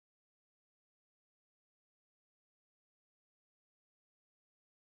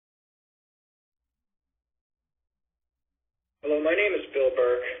Hello, my name is Bill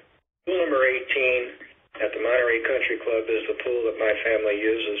Burke. Pool number 18 at the Monterey Country Club is the pool that my family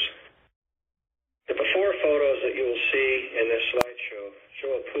uses. The before photos that you will see in this slideshow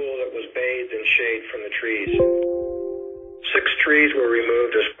show a pool that was bathed in shade from the trees. 6 trees were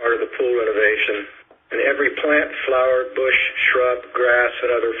removed as part of the pool renovation, and every plant, flower, bush, shrub, grass,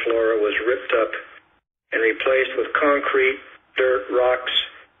 and other flora was ripped up and replaced with concrete, dirt, rocks,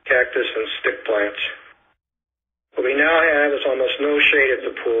 cactus, and stick plants. What we now have is almost no shade at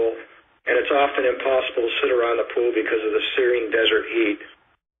the pool, and it's often impossible to sit around the pool because of the searing desert heat.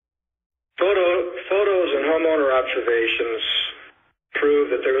 Photos and homeowner observations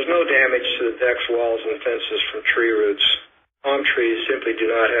prove that there was no damage to the decks, walls, and fences from tree roots. Palm trees simply do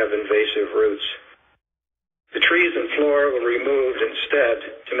not have invasive roots. The trees and flora were removed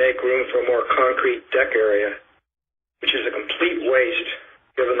instead to make room for a more concrete deck area, which is a complete waste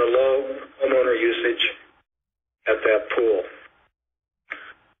given the low homeowner usage at that pool.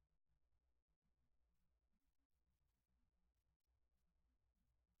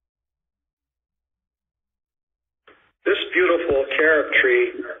 This beautiful carob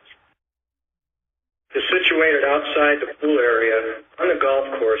tree is situated outside the pool area on the golf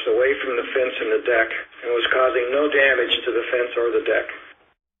course away from the fence and the deck and was causing no damage to the fence or the deck.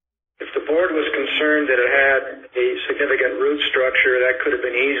 If the board was concerned that it had a significant root structure, that could have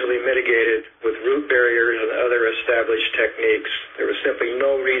been easily mitigated with root barriers and other established techniques. There was simply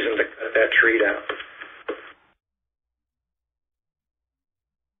no reason to cut that tree down.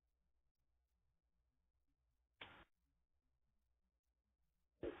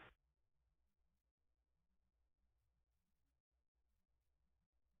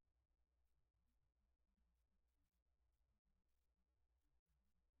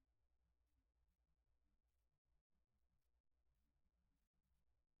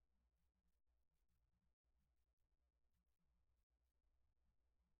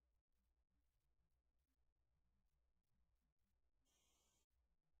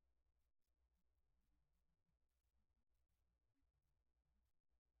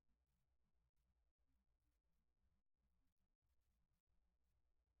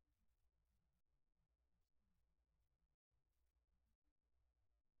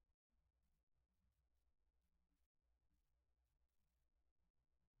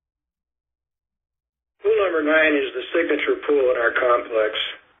 Pool number 9 is the signature pool in our complex.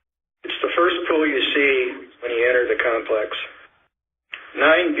 It's the first pool you see when you enter the complex.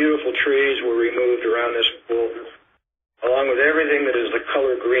 9 beautiful trees were removed around this pool, along with everything that is the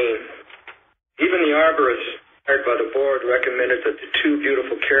color green. Even the arborist hired by the board recommended that the 2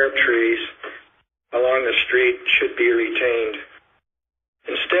 beautiful carob trees along the street should be retained.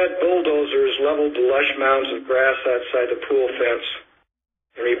 Instead, bulldozers leveled the lush mounds of grass outside the pool fence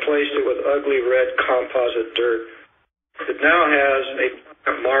and replaced it with ugly red composite dirt. It now has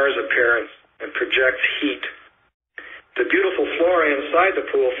a Mars appearance and projects heat. The beautiful flora inside the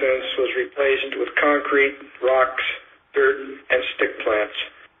pool fence was replaced with concrete, rocks, dirt, and stick plants.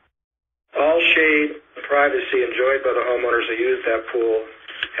 All shade and privacy enjoyed by the homeowners who used that pool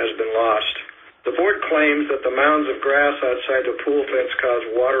has been lost. The board claims that the mounds of grass outside the pool fence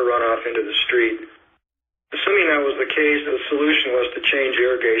caused water runoff into the street. Assuming that was the case, the solution was to change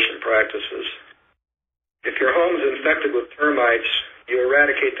irrigation practices. If your home is infected with termites, you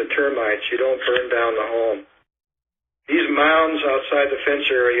eradicate the termites. You don't burn down the home. These mounds outside the fence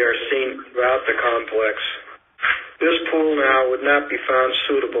area are seen throughout the complex. This pool now would not be found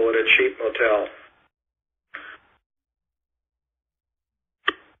suitable at a cheap motel.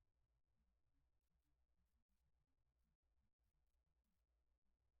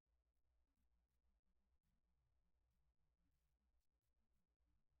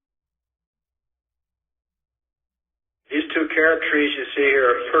 These 2 carob trees you see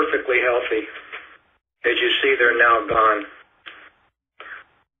here are perfectly healthy. As you see, they're now gone.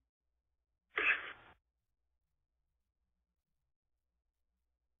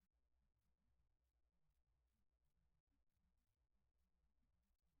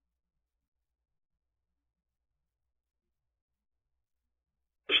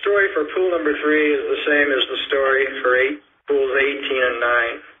 The story for pool number 3 is the same as the story for pools 18 and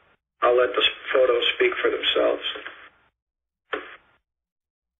 9. I'll let the photos speak for themselves.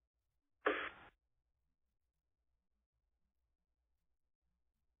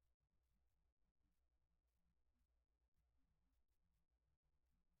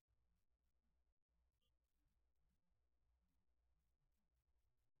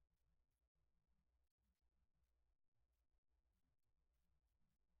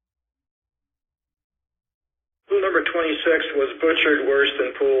 Pool number 26 was butchered worse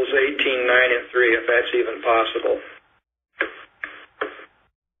than pools 18, 9, and 3, if that's even possible.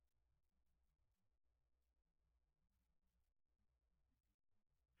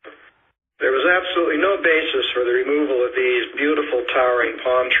 There was absolutely no basis for the removal of these beautiful towering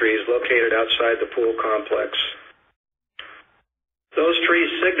palm trees located outside the pool complex. Those trees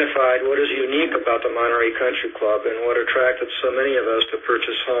signified what is unique about the Monterey Country Club and what attracted so many of us to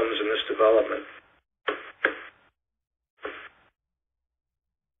purchase homes in this development.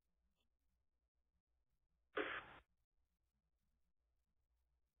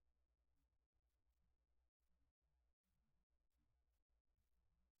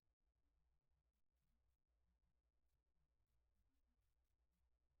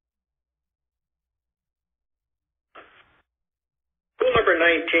 Pool number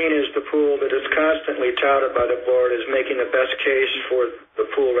 19 is the pool that is constantly touted by the board as making the best case for the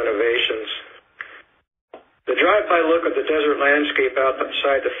pool renovations. The drive-by look of the desert landscape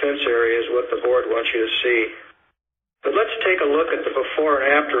outside the fence area is what the board wants you to see. But let's take a look at the before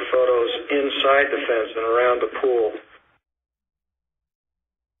and after photos inside the fence and around the pool.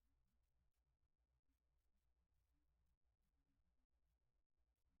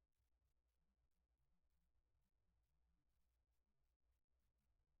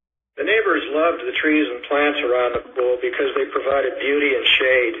 The neighbors loved the trees and plants around the pool because they provided beauty and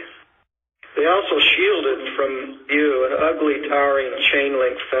shade. They also shielded from view an ugly towering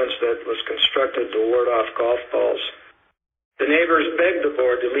chain-link fence that was constructed to ward off golf balls. The neighbors begged the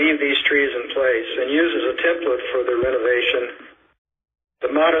board to leave these trees in place and use as a template for the renovation, the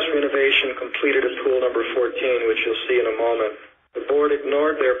modest renovation completed at pool number 14, which you'll see in a moment. The board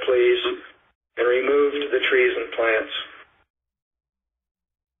ignored their pleas and removed the trees and plants.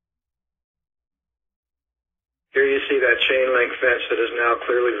 Here you see that chain-link fence that is now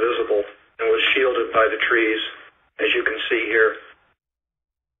clearly visible and was shielded by the trees, as you can see here.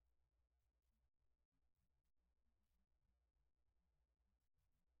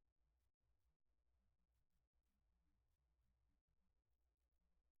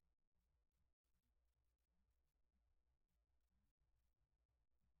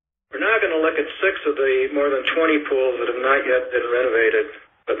 We're now going to look at 6 of the more than 20 pools that have not yet been renovated,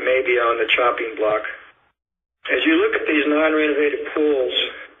 but may be on the chopping block. As you look at these non-renovated pools,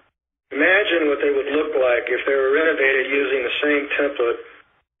 imagine what they would look like if they were renovated using the same template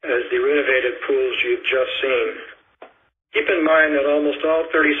as the renovated pools you've just seen. Keep in mind that almost all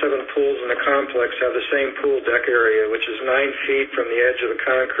 37 pools in the complex have the same pool deck area, which is 9 feet from the edge of the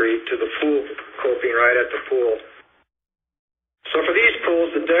concrete to the pool coping right at the pool. So for these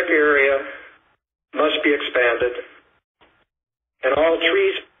pools, the deck area must be expanded, and all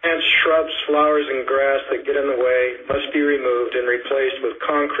trees, plants, shrubs, flowers, and grass that get in the way must be removed and replaced with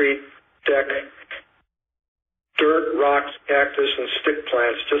concrete, deck, dirt, rocks, cactus, and stick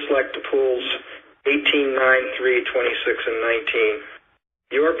plants, just like the pools 18, 9, 3, 26, and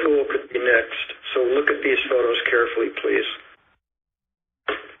 19. Your pool could be next, so look at these photos carefully, please.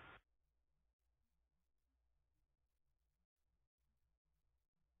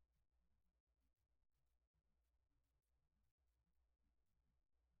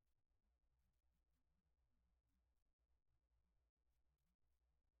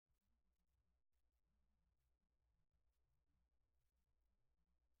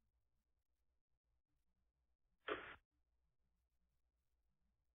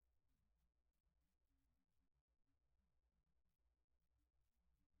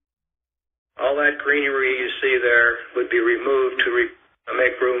 All that greenery you see there would be removed to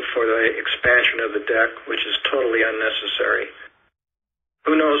make room for the expansion of the deck, which is totally unnecessary.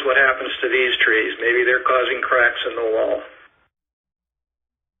 Who knows what happens to these trees? Maybe they're causing cracks in the wall.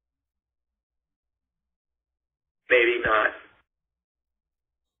 Maybe not.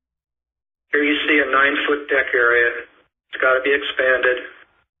 Here you see a 9-foot deck area. It's got to be expanded,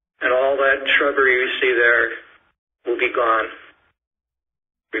 and all that shrubbery you see there will be gone.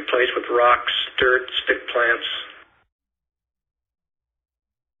 Replaced with rocks, dirt, stick plants.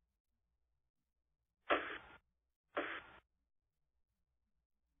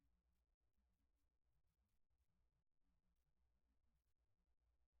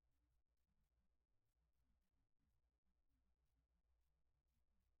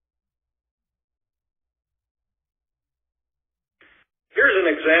 Here's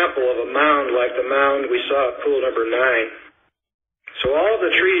an example of a mound like the mound we saw at pool number 9. So all the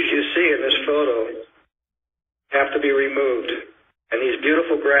trees you see in this photo have to be removed, and these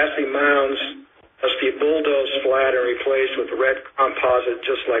beautiful grassy mounds must be bulldozed flat and replaced with red composite,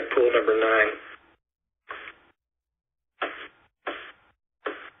 just like pool number 9.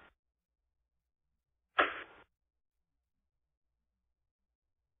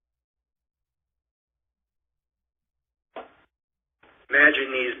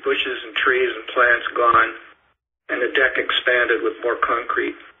 Imagine these bushes and trees and plants gone, and the deck expanded with more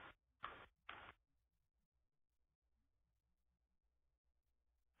concrete.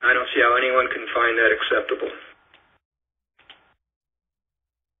 I don't see how anyone can find that acceptable.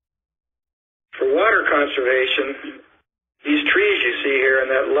 For water conservation, these trees you see here in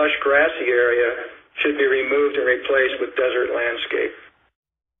that lush grassy area should be removed and replaced with desert landscape.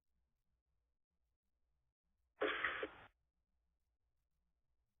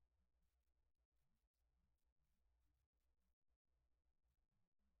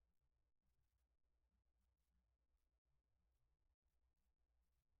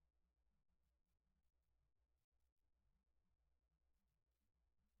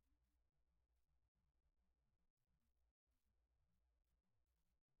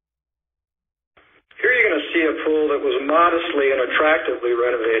 Here you're going to see a pool that was modestly and attractively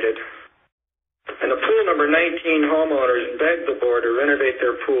renovated. And the pool number 19 homeowners begged the board to renovate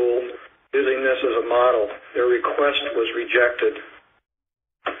their pool using this as a model. Their request was rejected.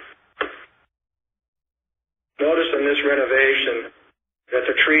 Notice in this renovation that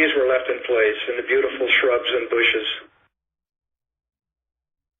the trees were left in place and the beautiful shrubs and bushes.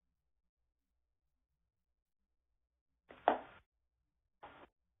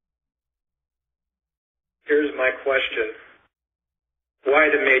 Here's my question. Why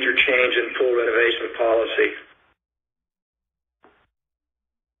the major change in pool renovation policy?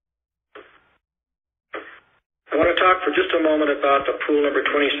 I want to talk for just a moment about the pool number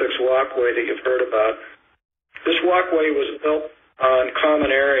 26 walkway that you've heard about. This walkway was built on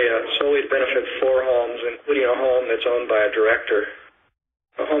common area solely to benefit 4 homes, including a home that's owned by a director.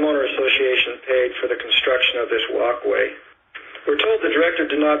 The homeowner association paid for the construction of this walkway. We're told the director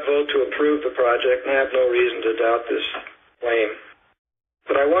did not vote to approve the project, and I have no reason to doubt this claim.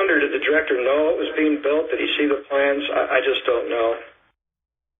 But I wonder, did the director know it was being built? Did he see the plans? I just don't know.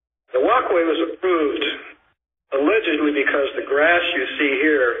 The walkway was approved allegedly because the grass you see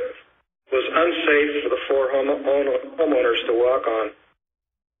here was unsafe for the 4 homeowners to walk on.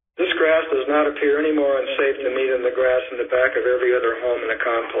 This grass does not appear any more unsafe to me than the grass in the back of every other home in the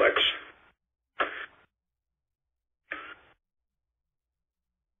complex.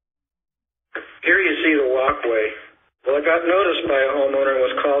 Here you see the walkway. Well, it got noticed by a homeowner and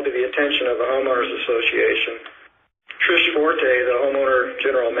was called to the attention of the homeowners association. Trish Forte, the homeowner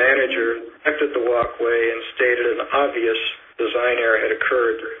general manager, corrected the walkway and stated an obvious design error had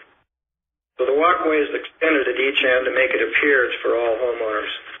occurred. So the walkway is extended at each end to make it appear it's for all homeowners.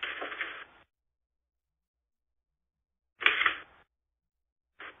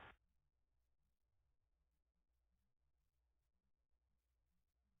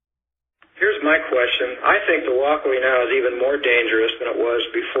 Here's my question. I think the walkway now is even more dangerous than it was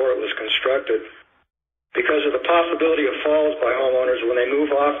before it was constructed because of the possibility of falls by homeowners when they move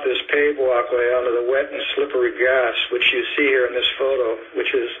off this paved walkway onto the wet and slippery grass, which you see here in this photo,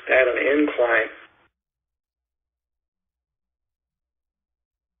 which is at an incline.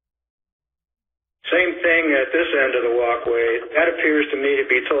 Same thing at this end of the walkway. That appears to me to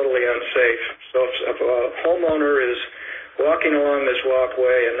be totally unsafe. So if a homeowner is walking along this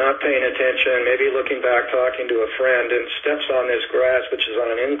walkway and not paying attention, maybe looking back, talking to a friend, and steps on this grass, which is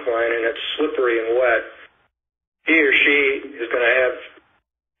on an incline, and it's slippery and wet, he or she is going to have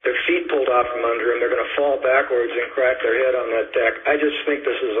their feet pulled off from under them. They're going to fall backwards and crack their head on that deck. I just think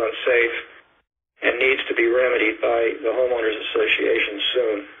this is unsafe and needs to be remedied by the Homeowners Association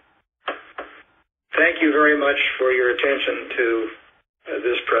soon. Thank you very much for your attention to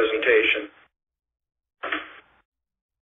this presentation.